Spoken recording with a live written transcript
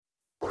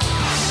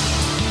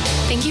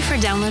Thank you for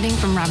downloading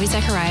from Ravi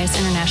Zacharias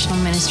International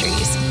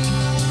Ministries.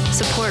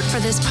 Support for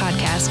this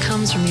podcast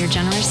comes from your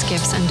generous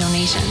gifts and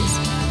donations.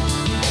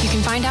 You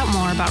can find out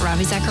more about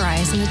Ravi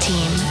Zacharias and the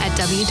team at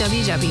www.rzim.org.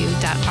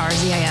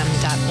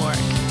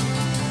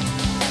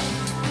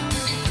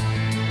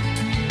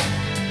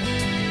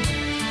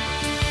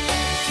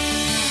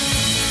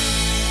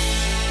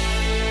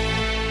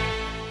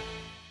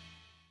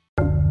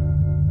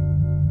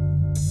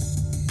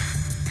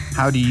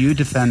 How do you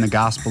defend the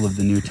gospel of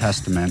the New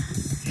Testament,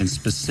 and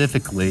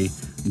specifically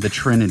the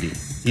Trinity,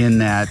 in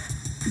that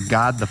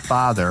God the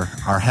Father,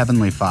 our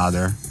Heavenly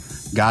Father,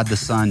 God the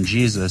Son,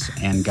 Jesus,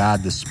 and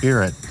God the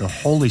Spirit, the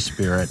Holy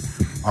Spirit,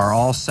 are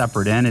all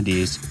separate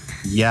entities,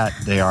 yet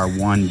they are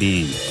one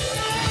being?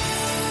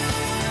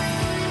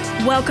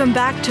 Welcome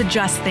back to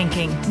Just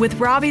Thinking with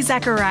Ravi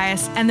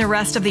Zacharias and the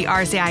rest of the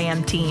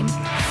RZIM team.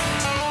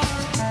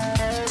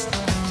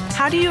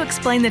 How do you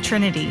explain the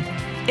Trinity?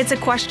 It's a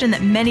question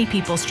that many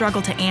people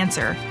struggle to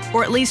answer,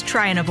 or at least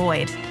try and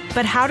avoid.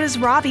 But how does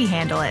Ravi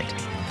handle it?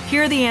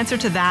 Hear the answer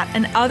to that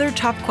and other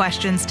tough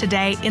questions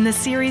today in the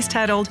series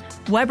titled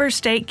Weber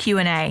State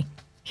Q&A.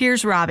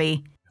 Here's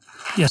Ravi.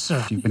 Yes,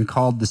 sir. You've been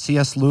called the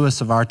C.S. Lewis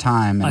of our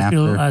time. And I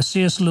feel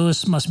C.S.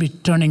 Lewis must be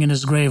turning in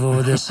his grave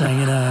over this, saying,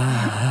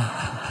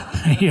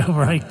 you're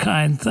very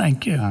kind,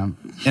 thank you.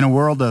 In a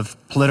world of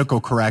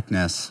political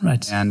correctness,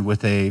 right, and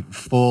with a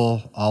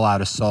full, all-out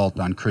assault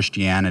on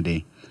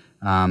Christianity,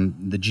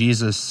 the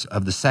Jesus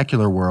of the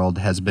secular world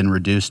has been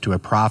reduced to a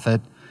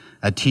prophet,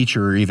 a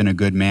teacher, or even a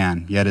good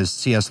man. Yet, as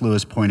C.S.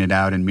 Lewis pointed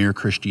out, in mere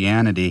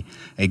Christianity,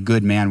 a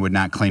good man would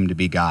not claim to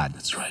be God.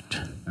 That's right.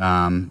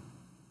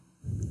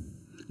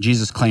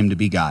 Jesus claimed to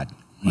be God.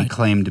 Right. He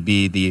claimed to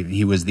be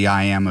he was the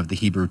I am of the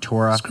Hebrew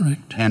Torah. That's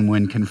correct. And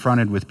when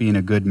confronted with being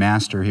a good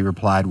master, he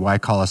replied, "Why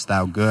callest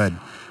thou good?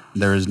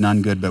 There is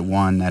none good but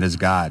one, that is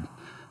God."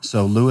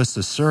 So Lewis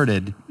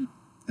asserted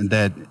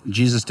that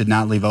Jesus did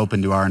not leave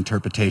open to our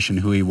interpretation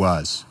who he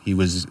was. He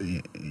was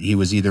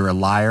either a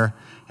liar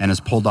and has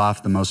pulled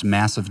off the most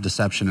massive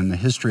deception in the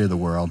history of the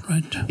world.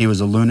 Right. He was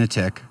a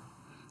lunatic,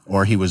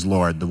 or he was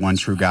Lord, the one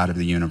true God of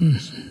the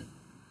universe,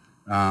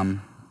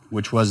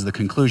 which was the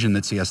conclusion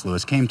that C.S.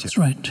 Lewis came to. That's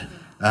right.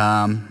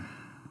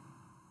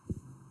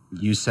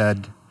 You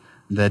said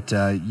that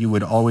you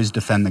would always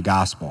defend the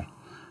gospel,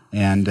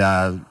 and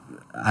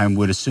I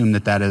would assume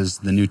that is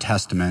the New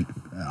Testament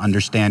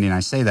understanding.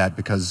 I say that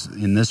because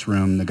in this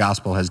room, the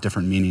gospel has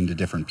different meaning to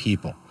different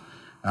people.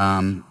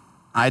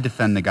 I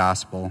defend the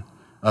gospel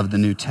of the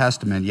New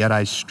Testament, yet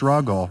I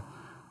struggle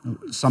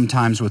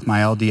sometimes with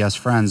my LDS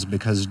friends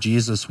because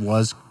Jesus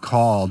was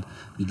called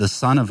the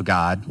Son of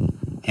God,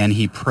 and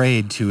he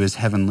prayed to his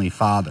heavenly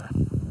Father.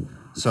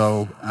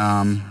 So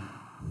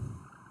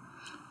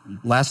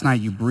last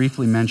night you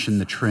briefly mentioned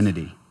the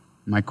Trinity.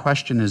 My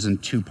question is in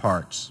two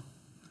parts.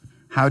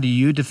 How do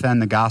you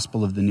defend the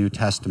gospel of the New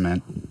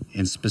Testament,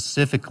 and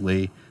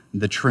specifically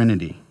the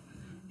Trinity,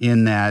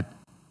 in that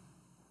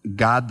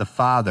God the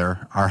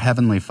Father, our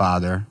Heavenly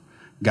Father,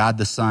 God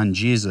the Son,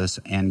 Jesus,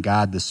 and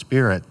God the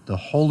Spirit, the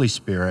Holy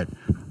Spirit,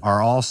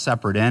 are all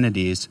separate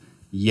entities,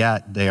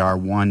 yet they are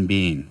one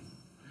being?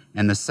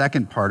 And the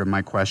second part of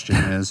my question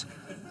is,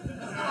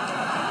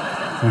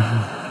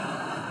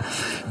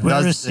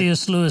 where is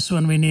C.S. Lewis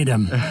when we need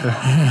him?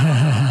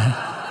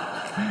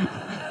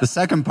 The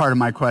second part of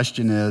my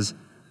question is,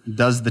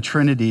 does the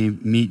Trinity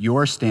meet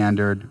your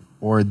standard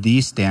or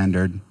the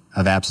standard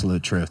of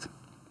absolute truth?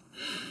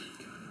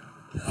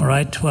 All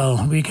right,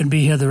 well, we can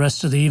be here the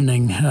rest of the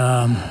evening.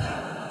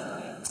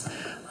 I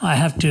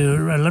have to,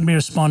 let me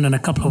respond in a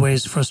couple of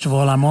ways. First of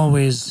all, I'm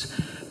always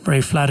very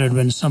flattered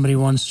when somebody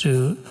wants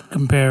to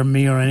compare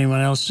me or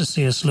anyone else to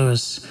C.S.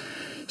 Lewis.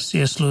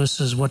 C.S. Lewis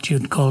is what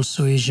you'd call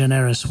sui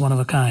generis, one of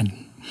a kind.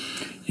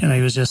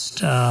 He was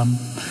just,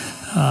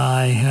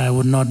 I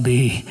would not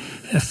be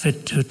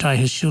fit to tie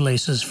his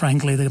shoelaces.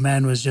 Frankly, the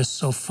man was just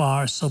so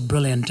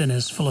brilliant in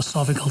his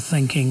philosophical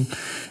thinking,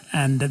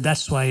 and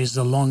that's why he's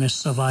the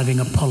longest surviving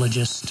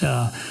apologist.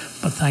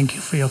 But thank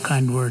you for your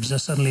kind words. I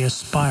certainly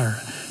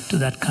aspire to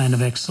that kind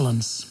of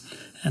excellence.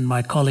 And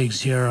my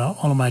colleagues here,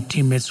 all of my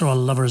teammates are all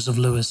lovers of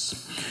Lewis.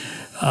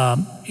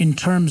 In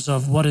terms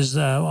of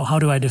how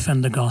do I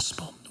defend the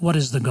gospel? What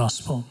is the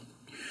gospel?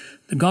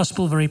 The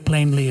gospel very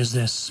plainly is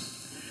this: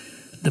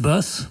 the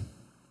birth,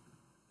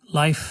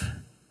 life,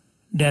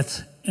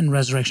 death, and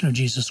resurrection of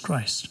Jesus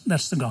Christ.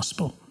 That's the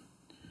gospel.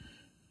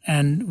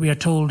 And we are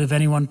told if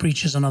anyone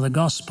preaches another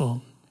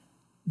gospel,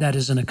 that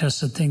is an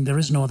accursed thing. There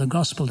is no other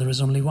gospel. There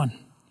is only one.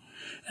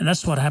 And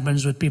that's what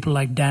happens with people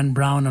like Dan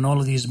Brown and all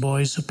of these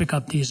boys who pick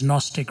up these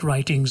Gnostic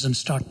writings and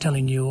start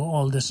telling you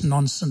all this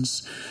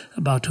nonsense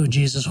about who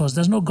Jesus was.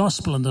 There's no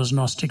gospel in those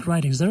Gnostic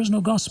writings. There is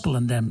no gospel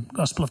in them.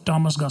 Gospel of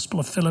Thomas,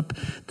 Gospel of Philip,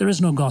 there is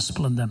no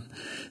gospel in them.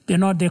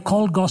 They're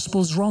called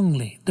gospels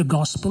wrongly. The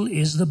gospel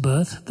is the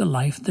birth, the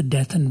life, the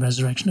death, and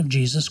resurrection of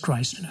Jesus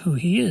Christ and who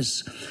he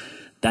is.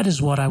 That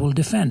is what I will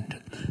defend,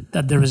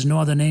 that there is no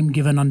other name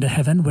given under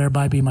heaven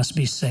whereby we must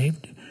be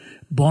saved,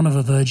 born of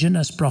a virgin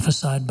as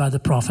prophesied by the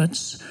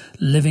prophets,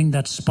 living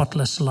that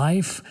spotless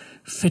life,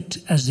 fit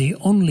as the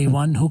only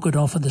one who could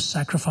offer the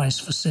sacrifice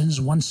for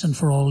sins once and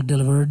for all,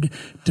 delivered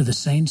to the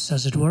saints,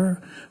 as it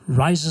were,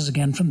 rises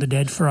again from the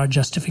dead for our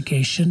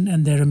justification,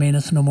 and there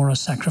remaineth no more a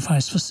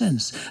sacrifice for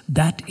sins.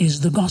 That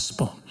is the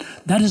gospel.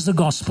 That is the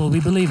gospel we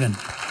believe in.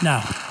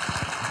 Now,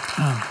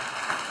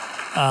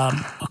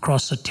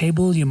 across the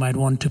table, you might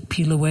want to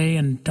peel away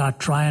and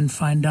try and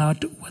find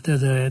out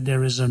whether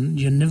there is a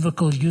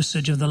univocal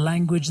usage of the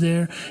language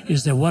there.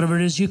 Is there whatever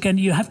it is?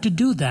 You have to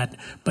do that,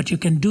 but you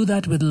can do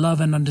that with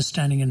love and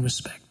understanding and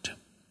respect.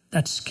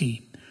 That's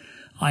key.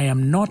 I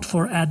am not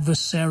for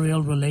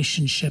adversarial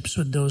relationships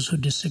with those who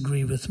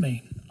disagree with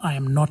me. I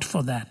am not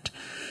for that.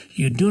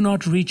 You do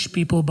not reach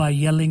people by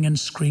yelling and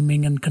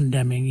screaming and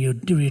condemning. You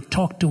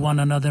talk to one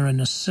another in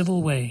a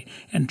civil way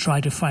and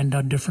try to find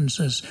out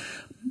differences.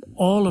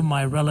 All of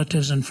my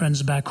relatives and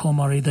friends back home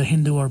are either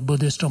Hindu or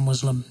Buddhist or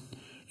Muslim,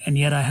 and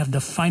yet I have the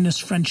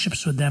finest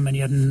friendships with them, and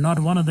yet not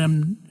one of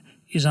them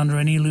is under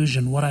any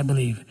illusion what I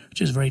believe,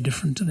 which is very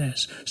different to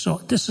theirs.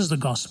 So this is the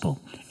gospel,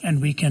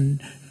 and we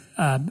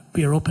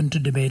are open to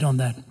debate on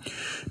that.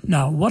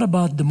 Now, what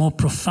about the more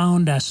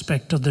profound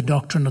aspect of the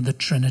doctrine of the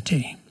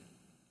Trinity?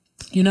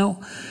 You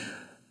know,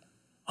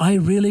 I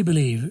really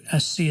believe,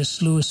 as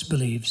C.S. Lewis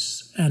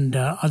believes, and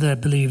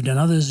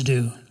others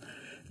do,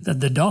 that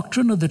the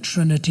doctrine of the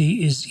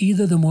Trinity is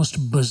either the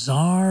most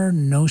bizarre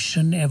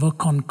notion ever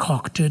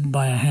concocted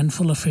by a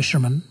handful of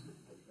fishermen,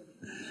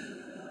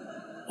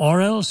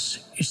 or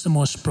else it's the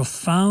most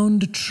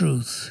profound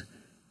truth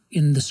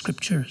in the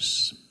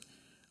Scriptures.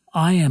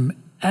 I am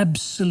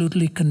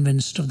absolutely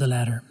convinced of the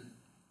latter.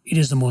 It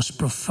is the most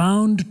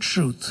profound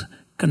truth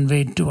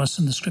conveyed to us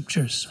in the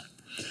Scriptures.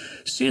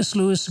 C.S.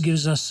 Lewis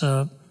gives us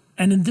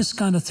and in this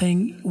kind of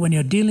thing, when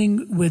you're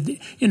dealing with,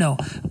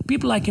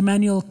 people like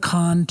Immanuel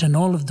Kant and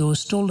all of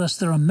those told us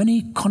there are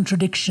many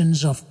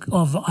contradictions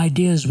of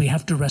ideas we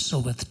have to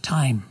wrestle with.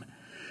 Time.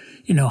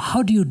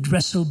 How do you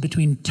wrestle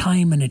between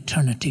time and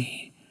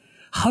eternity?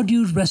 How do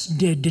you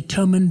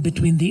determine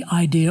between the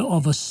idea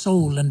of a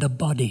soul and a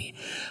body?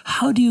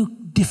 How do you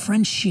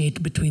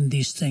differentiate between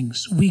these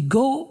things? We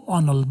go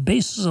on a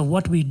basis of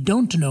what we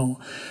don't know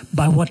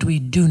by what we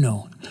do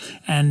know.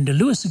 And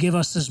Lewis gave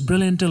us this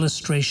brilliant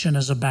illustration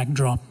as a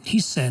backdrop. He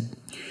said,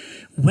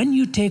 when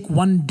you take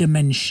one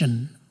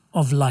dimension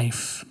of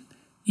life,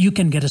 you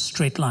can get a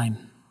straight line.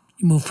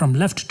 You move from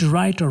left to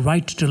right, or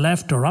right to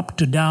left, or up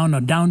to down,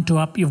 or down to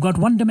up. You've got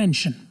one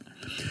dimension.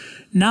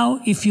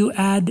 Now, if you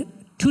add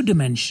two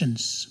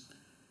dimensions,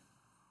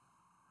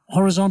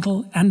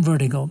 horizontal and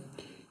vertical,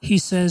 he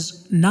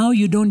says, now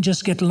you don't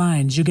just get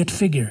lines, you get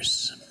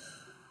figures.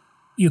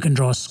 You can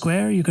draw a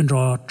square, you can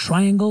draw a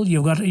triangle,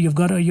 you've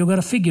got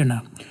a figure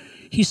now.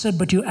 He said,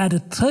 but you add a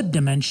third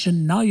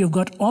dimension, now you've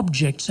got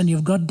objects and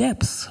you've got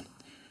depth.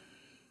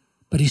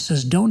 But he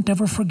says, don't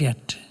ever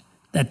forget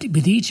that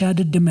with each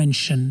added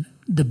dimension,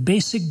 the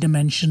basic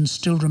dimension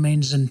still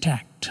remains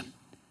intact.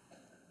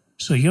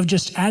 So you've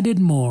just added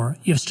more.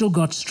 You've still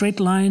got straight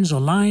lines or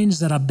lines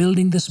that are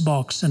building this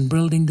box and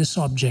building this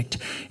object.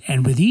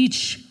 And with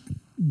each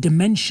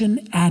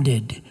dimension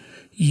added,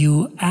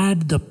 you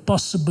add the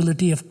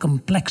possibility of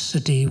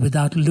complexity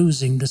without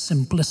losing the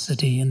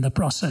simplicity in the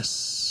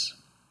process.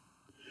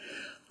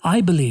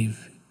 I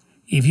believe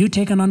if you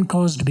take an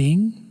uncaused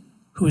being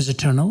who is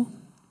eternal,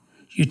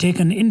 you take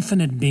an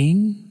infinite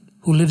being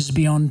who lives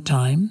beyond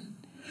time,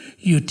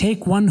 you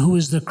take one who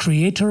is the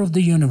creator of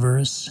the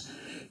universe,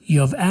 you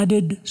have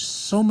added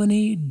so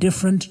many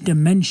different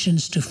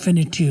dimensions to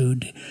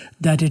finitude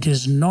that it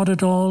is not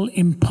at all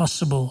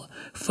impossible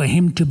for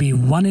him to be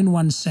one in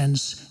one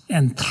sense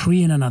and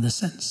three in another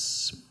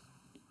sense,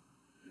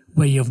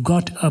 where you've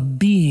got a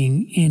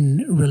being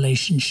in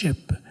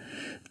relationship.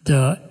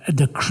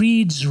 The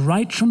creeds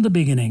right from the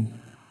beginning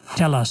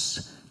tell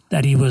us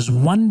that he was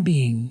one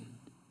being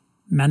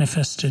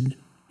manifested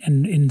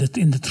in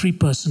the three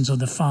persons of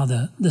the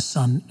Father, the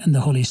Son, and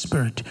the Holy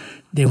Spirit.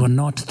 They were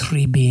not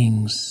three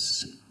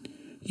beings.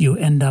 You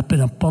end up in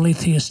a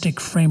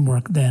polytheistic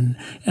framework then,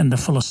 and the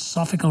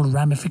philosophical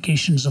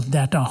ramifications of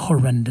that are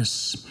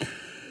horrendous.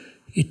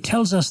 It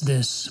tells us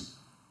this: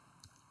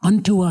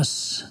 unto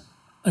us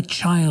a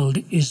child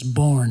is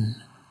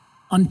born,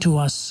 unto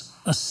us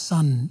a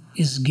son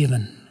is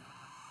given.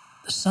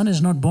 The son is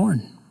not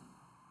born.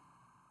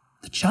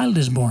 The child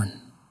is born.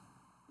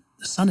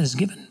 The son is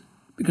given,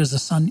 because the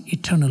Son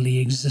eternally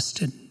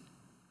existed.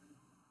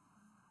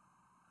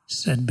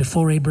 Said,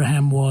 before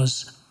Abraham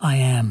was, I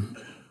am.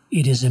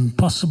 It is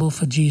impossible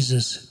for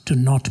Jesus to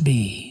not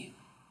be.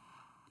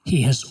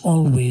 He has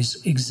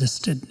always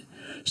existed.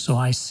 So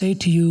I say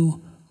to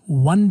you,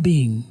 one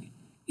being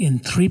in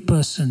three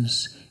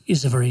persons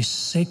is a very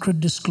sacred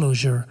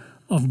disclosure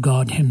of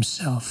God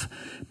himself,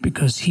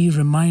 because he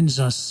reminds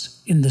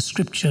us in the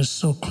Scriptures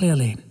so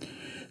clearly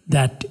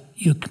that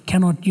you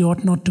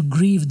ought not to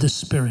grieve the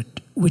Spirit,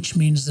 which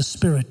means the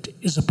Spirit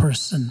is a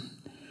person.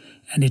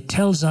 And it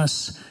tells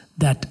us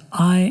that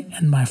I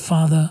and my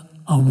Father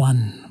are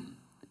one.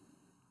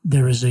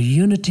 There is a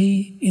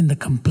unity in the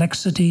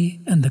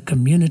complexity and the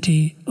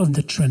community of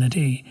the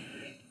Trinity.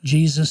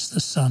 Jesus the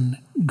Son,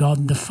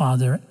 God the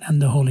Father,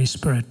 and the Holy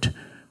Spirit.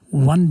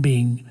 One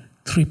being,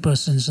 three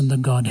persons in the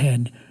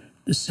Godhead.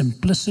 The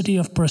simplicity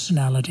of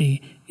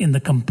personality in the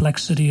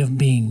complexity of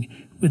being.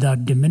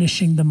 Without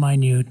diminishing the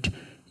minute,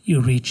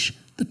 you reach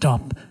the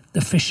top.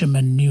 The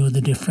fishermen knew the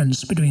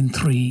difference between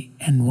 3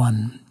 and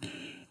 1.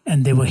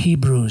 And they were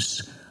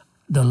Hebrews.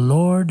 The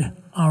Lord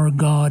our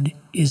God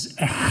is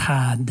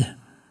Echad,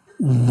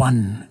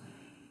 one.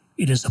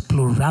 It is a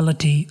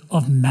plurality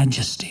of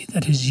majesty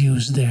that is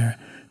used there.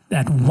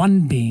 That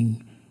one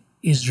being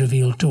is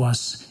revealed to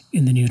us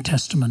in the New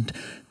Testament.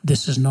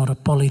 This is not a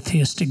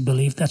polytheistic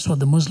belief. That's what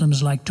the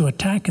Muslims like to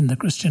attack in the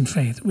Christian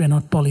faith. We are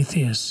not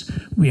polytheists.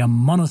 We are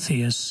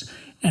monotheists,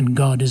 and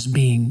God is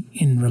being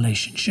in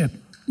relationship.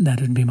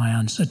 That would be my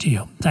answer to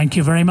you. Thank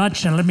you very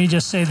much. And let me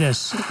just say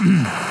this.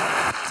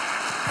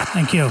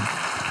 Thank you.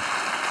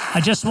 I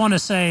just want to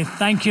say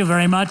thank you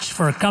very much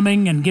for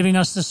coming and giving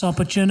us this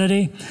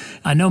opportunity.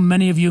 I know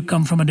many of you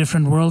come from a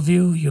different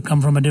worldview. You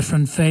come from a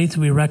different faith.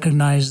 We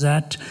recognize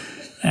that.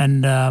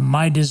 And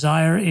my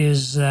desire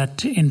is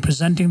that in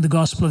presenting the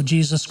gospel of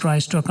Jesus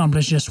Christ to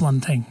accomplish just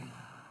one thing.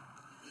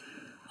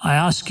 I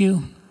ask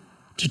you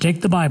to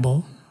take the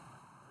Bible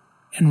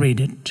and read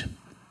it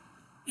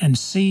and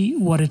see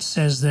what it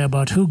says there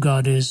about who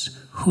God is,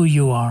 who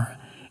you are,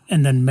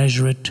 and then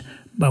measure it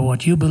by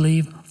what you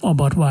believe or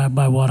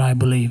by what I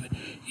believe.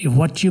 If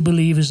what you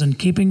believe is in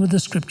keeping with the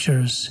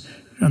Scriptures,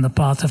 you're on the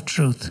path of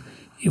truth.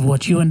 If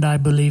what you and I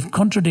believe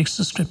contradicts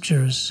the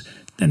Scriptures,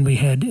 then we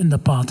head in the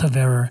path of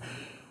error.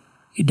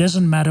 It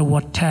doesn't matter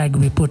what tag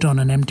we put on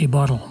an empty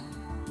bottle.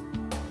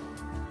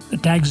 The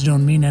tags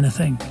don't mean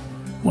anything.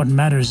 What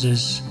matters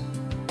is,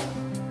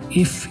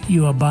 if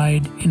you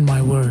abide in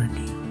my word,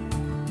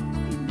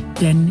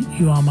 then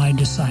you are my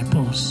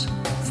disciples,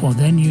 for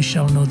then you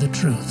shall know the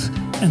truth,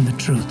 and the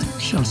truth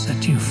shall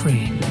set you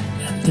free.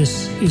 And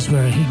this is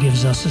where he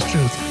gives us his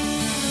truth.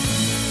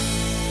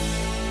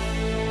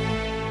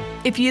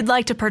 If you'd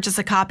like to purchase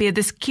a copy of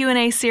this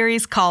Q&A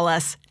series, call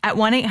us at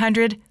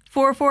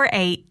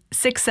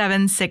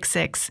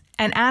 1-800-448-6766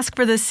 and ask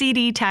for the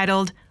CD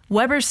titled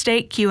Weber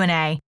State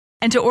Q&A.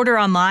 And to order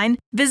online,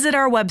 visit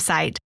our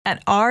website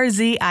at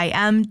rzim.org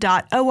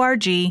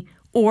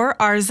or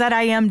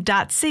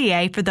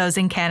rzim.ca for those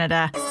in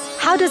Canada.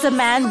 How does a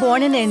man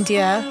born in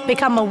India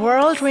become a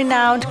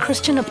world-renowned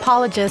Christian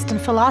apologist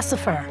and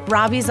philosopher?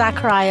 Ravi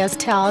Zacharias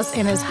tells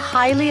in his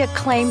highly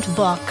acclaimed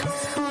book,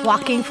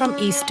 Walking from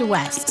East to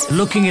West.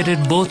 Looking at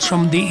it both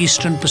from the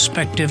Eastern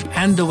perspective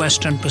and the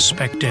Western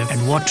perspective,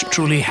 and what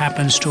truly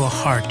happens to a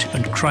heart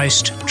when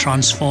Christ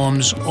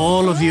transforms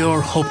all of your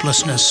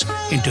hopelessness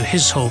into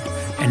his hope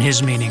and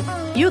his meaning.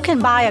 You can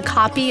buy a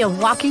copy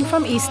of Walking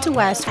from East to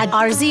West at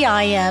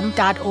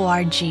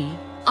rzim.org.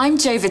 I'm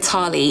Jo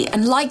Vitale,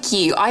 and like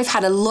you, I've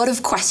had a lot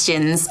of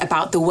questions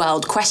about the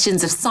world,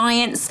 questions of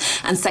science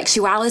and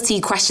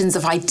sexuality, questions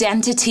of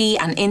identity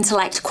and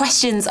intellect,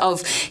 questions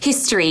of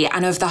history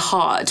and of the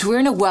heart. We're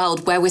in a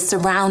world where we're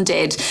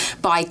surrounded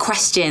by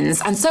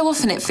questions, and so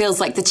often it feels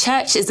like the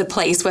church is a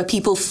place where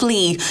people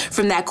flee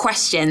from their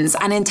questions,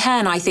 and in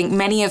turn, I think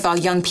many of our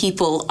young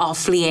people are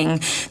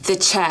fleeing the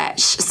church.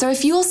 So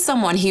if you're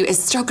someone who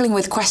is struggling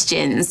with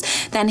questions,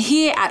 then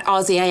here at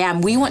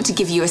RZIM, we want to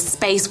give you a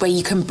space where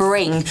you can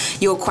bring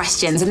your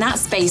questions, and that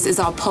space is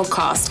our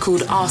podcast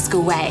called Ask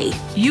Away.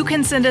 You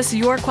can send us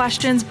your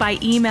questions by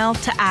email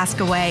to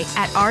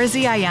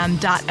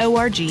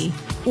askaway@rzim.org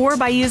or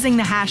by using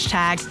the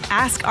hashtag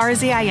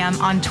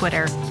AskRZIM on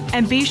Twitter.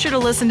 And be sure to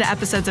listen to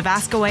episodes of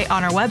Ask Away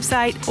on our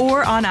website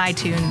or on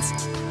iTunes.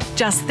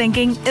 Just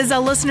Thinking is a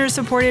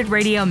listener-supported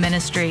radio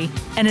ministry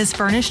and is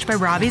furnished by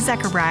Ravi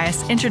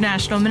Zacharias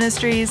International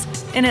Ministries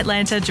in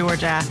Atlanta,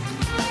 Georgia.